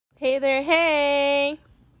Hey there, hey!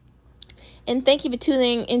 And thank you for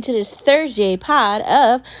tuning into this Thursday pod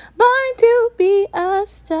of Born to Be a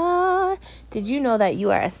Star. Did you know that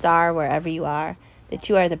you are a star wherever you are? That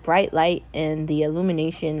you are the bright light and the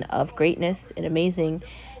illumination of greatness and amazing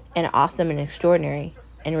and awesome and extraordinary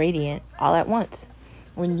and radiant all at once?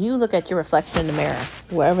 When you look at your reflection in the mirror,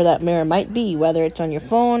 wherever that mirror might be, whether it's on your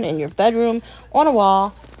phone, in your bedroom, on a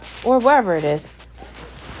wall, or wherever it is,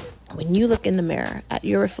 when you look in the mirror at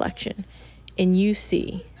your reflection and you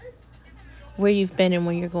see where you've been and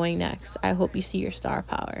where you're going next, I hope you see your star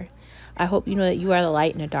power. I hope you know that you are the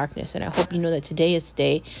light in the darkness, and I hope you know that today is the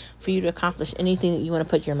day for you to accomplish anything that you want to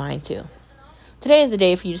put your mind to. Today is the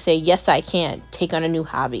day for you to say, yes, I can take on a new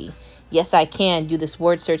hobby. Yes, I can do this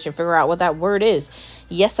word search and figure out what that word is.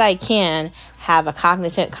 Yes, I can have a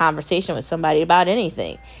cognitive conversation with somebody about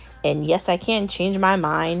anything. And yes, I can change my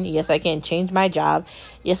mind. Yes, I can change my job.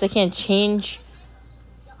 Yes, I can change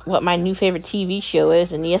what my new favorite TV show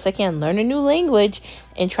is. And yes, I can learn a new language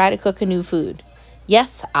and try to cook a new food.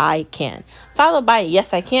 Yes, I can. Followed by,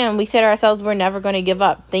 yes, I can. We say to ourselves, we're never going to give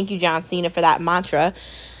up. Thank you, John Cena, for that mantra.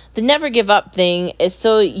 The never give up thing is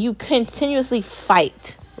so you continuously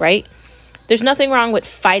fight, right? There's nothing wrong with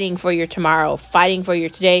fighting for your tomorrow, fighting for your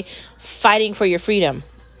today, fighting for your freedom.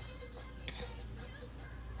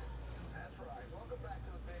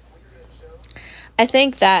 I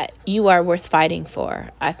think that you are worth fighting for.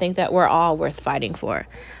 I think that we're all worth fighting for.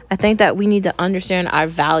 I think that we need to understand our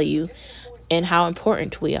value and how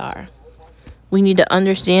important we are. We need to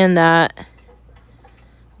understand that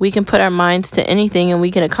we can put our minds to anything and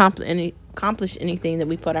we can accomplish anything that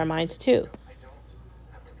we put our minds to.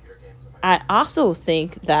 I also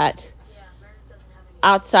think that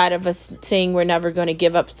outside of us saying we're never going to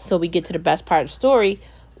give up so we get to the best part of the story,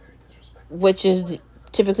 which is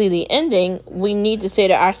typically the ending, we need to say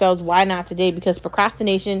to ourselves, why not today? Because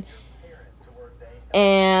procrastination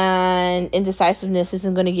and indecisiveness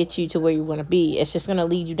isn't going to get you to where you want to be. It's just going to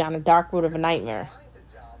lead you down a dark road of a nightmare.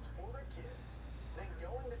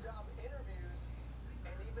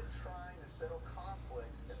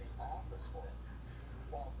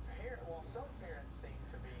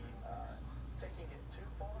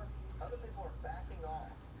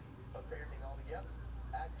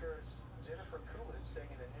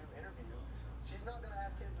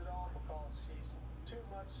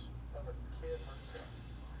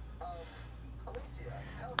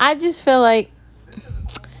 I just feel like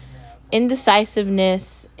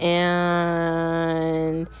indecisiveness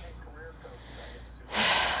and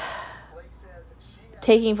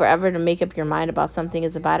taking forever to make up your mind about something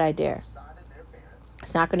is a bad idea.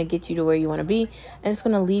 It's not going to get you to where you want to be, and it's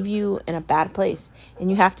going to leave you in a bad place. And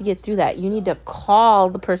you have to get through that. You need to call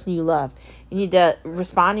the person you love. You need to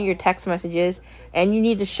respond to your text messages, and you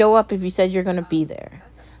need to show up if you said you're going to be there.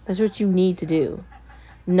 That's what you need to do.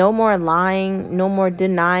 No more lying, no more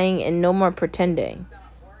denying, and no more pretending.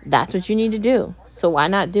 That's what you need to do. So why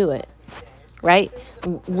not do it? Right?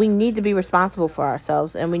 We need to be responsible for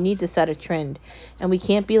ourselves, and we need to set a trend, and we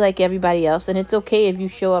can't be like everybody else. And it's okay if you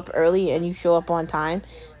show up early and you show up on time.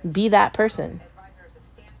 Be that person.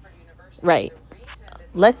 Right.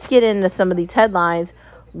 Let's get into some of these headlines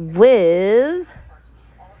with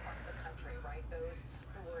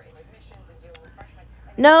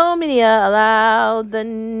no media allowed,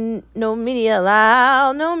 no media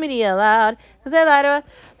allowed, no media allowed, because they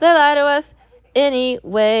lie to us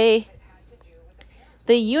anyway.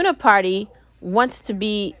 The uniparty wants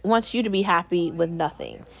you to be happy with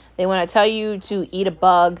nothing. They want to tell you to eat a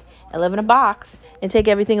bug and live in a box and take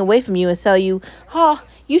everything away from you and tell you, oh,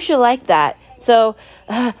 you should like that. So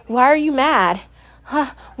why are you mad?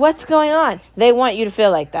 What's going on? They want you to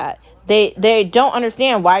feel like that. They don't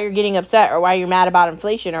understand why you're getting upset or why you're mad about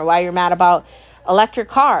inflation or why you're mad about electric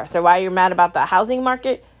cars or why you're mad about the housing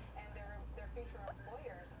market.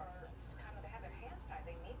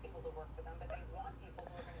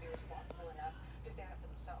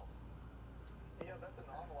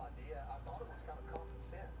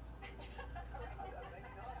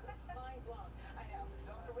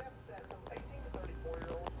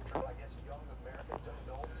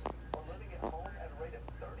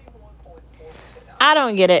 I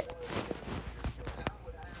don't get it.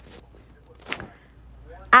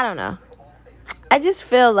 I don't know. I just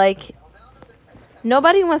feel like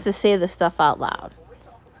nobody wants to say this stuff out loud.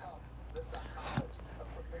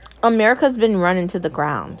 America's been run into the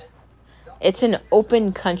ground. It's an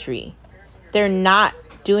open country. They're not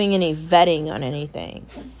doing any vetting on anything.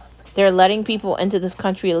 They're letting people into this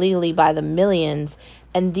country illegally by the millions,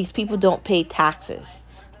 and these people don't pay taxes.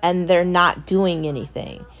 And they're not doing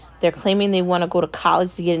anything. They're claiming they want to go to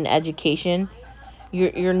college to get an education,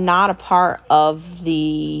 You're not a part of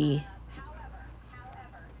the.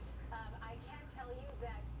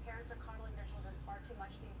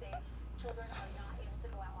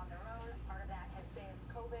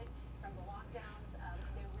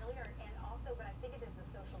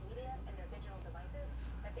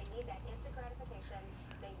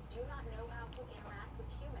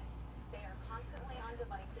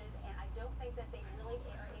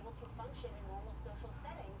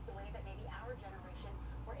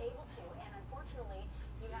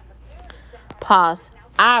 Pause.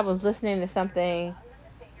 I was listening to something.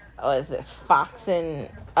 Oh, is this Fox and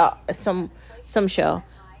some show,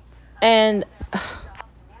 and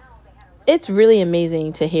it's really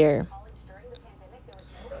amazing to hear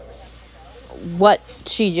what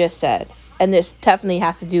she just said. And this definitely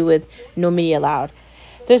has to do with No Media Allowed.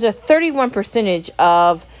 There's a 31 percentage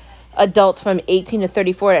of adults from 18 to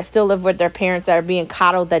 34 that still live with their parents that are being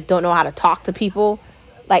coddled, that don't know how to talk to people.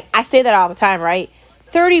 Like, I say that all the time, right?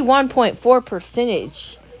 31.4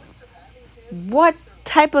 percentage. What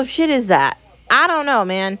type of shit is that? I don't know,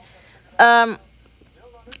 man.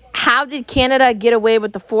 How did Canada get away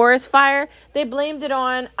with the forest fire? They blamed it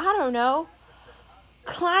on, I don't know,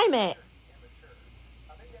 climate.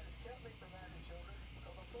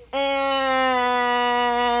 And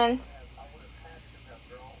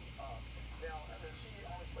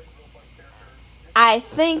I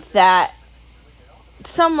think that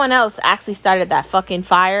someone else actually started that fucking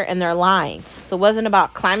fire, and they're lying. So it wasn't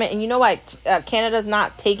about climate. And you know why Canada's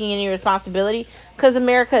not taking any responsibility? Because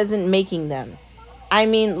America isn't making them. I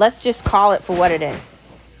mean, let's just call it for what it is.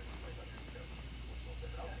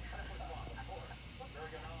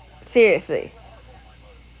 Seriously.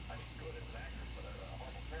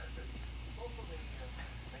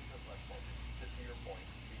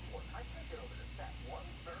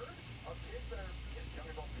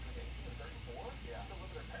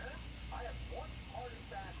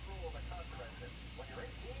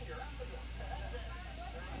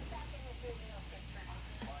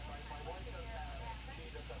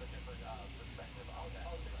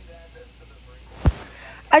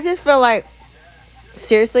 I just feel like,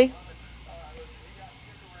 seriously,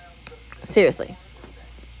 seriously,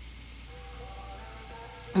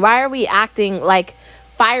 why are we acting like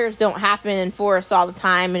fires don't happen in forests all the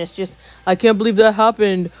time, and it's just, I can't believe that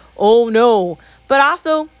happened, oh no. But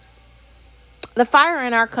also, the fire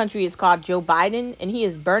in our country is called Joe Biden, and he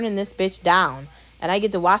is burning this bitch down, and I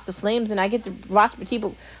get to watch the flames, and I get to watch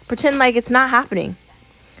people pretend like it's not happening.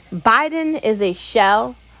 Biden is a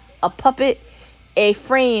shell, a puppet, a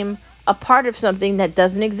frame, a part of something that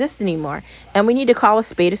doesn't exist anymore. And we need to call a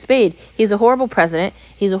spade a spade. He's a horrible president.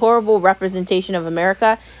 He's a horrible representation of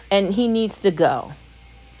America, and he needs to go.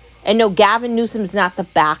 And no, Gavin Newsom is not the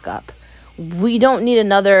backup. We don't need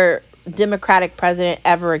another Democratic president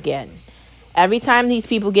ever again. Every time these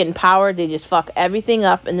people get in power, they just fuck everything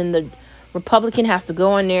up, and then the Republican has to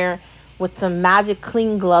go in there with some magic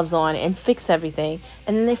clean gloves on and fix everything,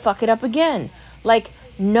 and then they fuck it up again. Like,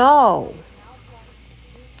 no.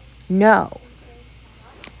 No.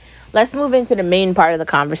 Let's move into the main part of the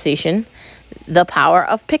conversation, the power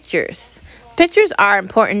of pictures. Pictures are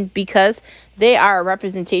important because they are a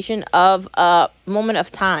representation of a moment of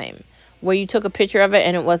time where you took a picture of it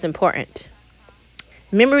and it was important.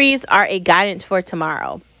 Memories are a guidance for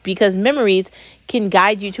tomorrow because memories can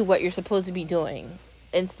guide you to what you're supposed to be doing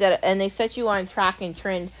and they set you on track and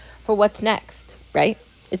trend for what's next, right?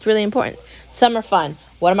 It's really important. Summer fun.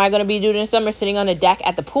 What am I going to be doing in summer? Sitting on the deck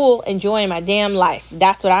at the pool, enjoying my damn life.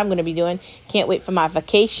 That's what I'm going to be doing. Can't wait for my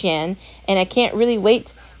vacation, and I can't really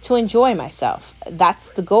wait to enjoy myself.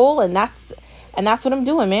 That's the goal, and that's what I'm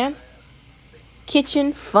doing, man.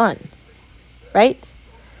 Kitchen fun, right?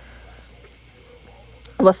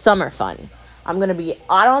 Well, summer fun. I'm going to be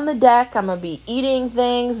out on the deck. I'm going to be eating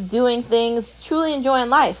things, doing things, truly enjoying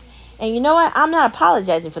life. And you know what? I'm not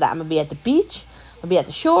apologizing for that. I'm going to be at the beach. I'm going to be at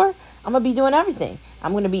the shore. I'm going to be doing everything.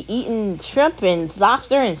 I'm going to be eating shrimp and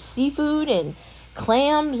lobster and seafood and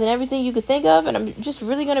clams and everything you could think of. And I'm just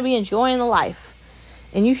really going to be enjoying the life.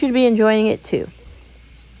 And you should be enjoying it too.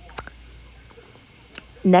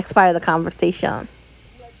 Next part of the conversation.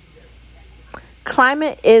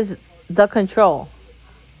 Climate is the control.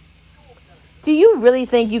 Do you really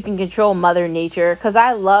think you can control Mother Nature? Because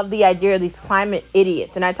I love the idea of these climate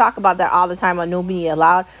idiots. And I talk about that all the time on No Media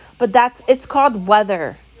Allowed. But it's called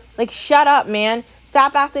weather. Like, shut up, man.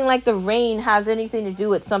 Stop acting like the rain has anything to do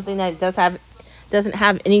with something that it doesn't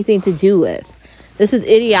have anything to do with. This is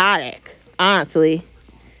idiotic, honestly.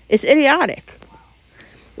 It's idiotic.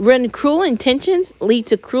 When cruel intentions lead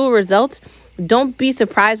to cruel results, don't be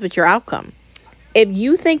surprised with your outcome. If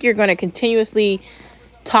you think you're going to continuously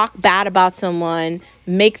talk bad about someone,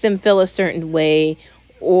 make them feel a certain way,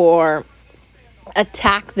 or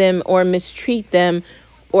attack them or mistreat them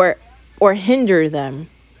or hinder them,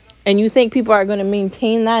 and you think people are going to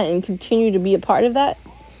maintain that and continue to be a part of that,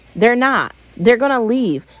 they're not. They're going to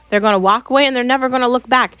leave. They're going to walk away, and they're never going to look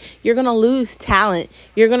back. You're going to lose talent.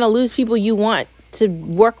 You're going to lose people you want to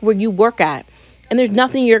work where you work at. And there's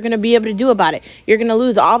nothing you're going to be able to do about it. You're going to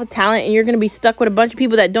lose all the talent, and you're going to be stuck with a bunch of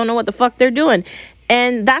people that don't know what the fuck they're doing.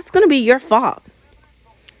 And that's going to be your fault.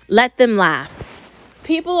 Let them laugh.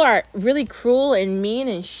 People are really cruel and mean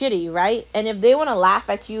and shitty, right? And if they want to laugh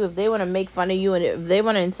at you, if they want to make fun of you, and if they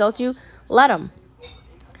want to insult you, let them.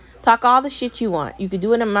 Talk all the shit you want. You could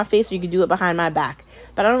do it in my face, or you could do it behind my back.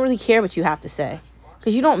 But I don't really care what you have to say,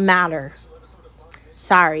 because you don't matter.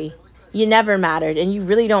 Sorry. You never mattered, and you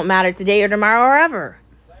really don't matter today or tomorrow or ever.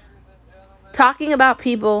 Talking about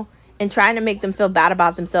people and trying to make them feel bad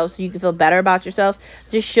about themselves so you can feel better about yourself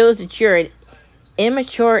just shows that you're an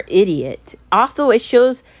immature idiot. Also, it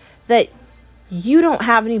shows that you don't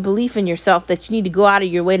have any belief in yourself, that you need to go out of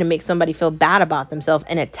your way to make somebody feel bad about themselves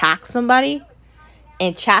and attack somebody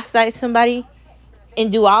and chastise somebody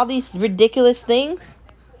and do all these ridiculous things.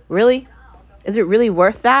 Really? Is it really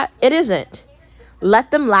worth that? It isn't.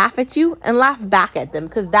 Let them laugh at you and laugh back at them,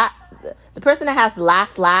 because that the person that has the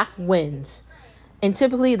last laugh wins. And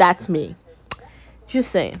typically that's me.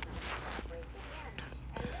 Just saying.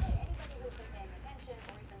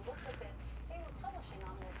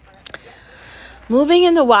 Moving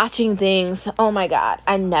into watching things, oh my God,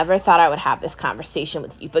 I never thought I would have this conversation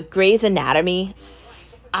with you, but Grey's Anatomy,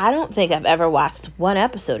 I don't think I've ever watched one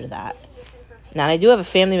episode of that. Now, I do have a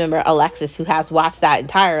family member, Alexis, who has watched that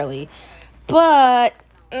entirely, but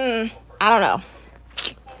I don't know.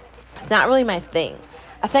 It's not really my thing.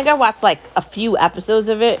 I think I watched like a few episodes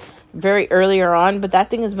of it very earlier on, but that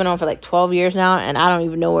thing has been on for like 12 years now, and I don't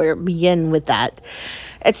even know where to begin with that.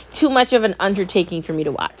 It's too much of an undertaking for me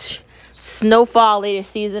to watch. Snowfall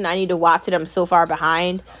latest season, I need to watch it. I'm so far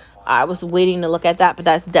behind. I was waiting to look at that, but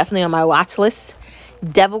that's definitely on my watch list.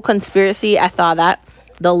 Devil Conspiracy, I saw that.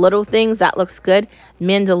 The Little Things, that looks good.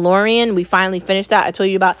 Mandalorian, we finally finished that. I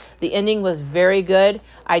told you about the ending was very good.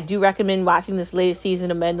 I do recommend watching this latest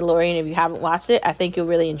season of Mandalorian. If you haven't watched it, I think you'll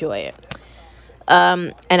really enjoy it.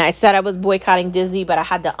 And I said I was boycotting Disney, but I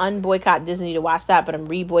had to unboycott Disney to watch that, but I'm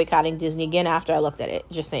re-boycotting Disney again after I looked at it.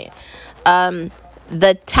 Just saying.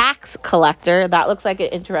 The Tax Collector, that looks like an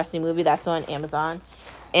interesting movie. That's on Amazon.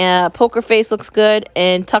 Poker Face looks good,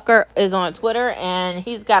 and Tucker is on Twitter, and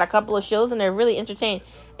he's got a couple of shows, and they're really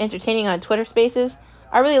entertaining on Twitter Spaces.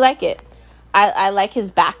 I really like it. I like his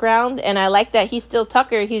background, and I like that he's still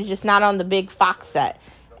Tucker. He's just not on the big Fox set,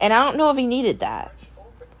 and I don't know if he needed that.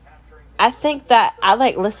 I think that I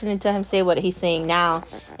like listening to him say what he's saying now,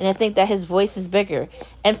 and I think that his voice is bigger.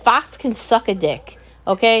 And Fox can suck a dick,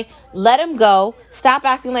 okay? Let him go. Stop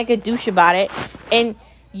acting like a douche about it. And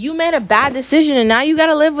you made a bad decision, and now you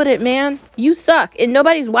gotta live with it, man. You suck, and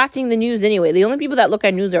nobody's watching the news anyway. The only people that look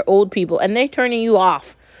at news are old people, and they're turning you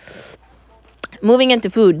off. Moving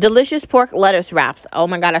into food, delicious pork lettuce wraps. Oh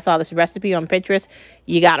my God, I saw this recipe on Pinterest.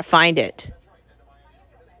 You gotta find it.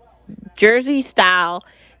 Jersey style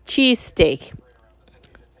cheesesteak.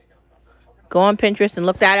 Go on Pinterest and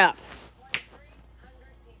look that up.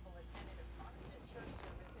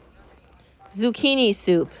 Zucchini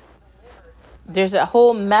soup. There's a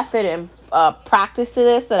whole method and practice to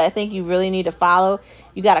this that I think you really need to follow.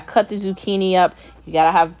 You got to cut the zucchini up. You got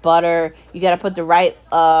to have butter. You got to put the right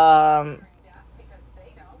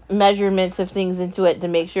measurements of things into it to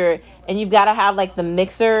make sure. And you've got to have like the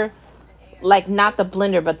mixer, like not the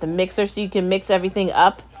blender, but the mixer, so you can mix everything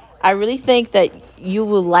up. I really think that you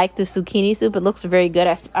will like the zucchini soup. It looks very good.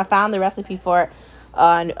 I found the recipe for it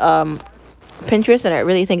on Pinterest, and I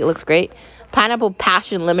really think it looks great. Pineapple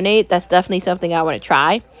passion lemonade, that's definitely something I want to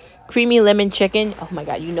try. Creamy lemon chicken, oh my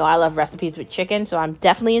God, you know I love recipes with chicken, so I'm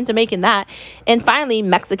definitely into making that. And finally,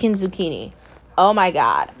 Mexican zucchini. Oh my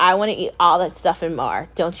God, I want to eat all that stuff and more.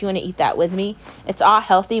 Don't you want to eat that with me? It's all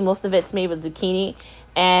healthy. Most of it's made with zucchini,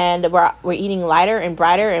 and we're eating lighter and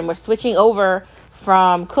brighter, and we're switching over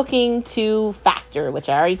from cooking to Factor, which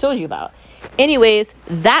I already told you about. Anyways,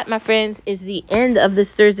 that, my friends, is the end of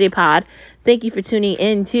this Thursday pod. Thank you for tuning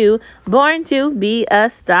in to Born to Be a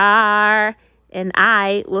Star. And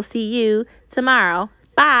I will see you tomorrow.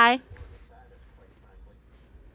 Bye.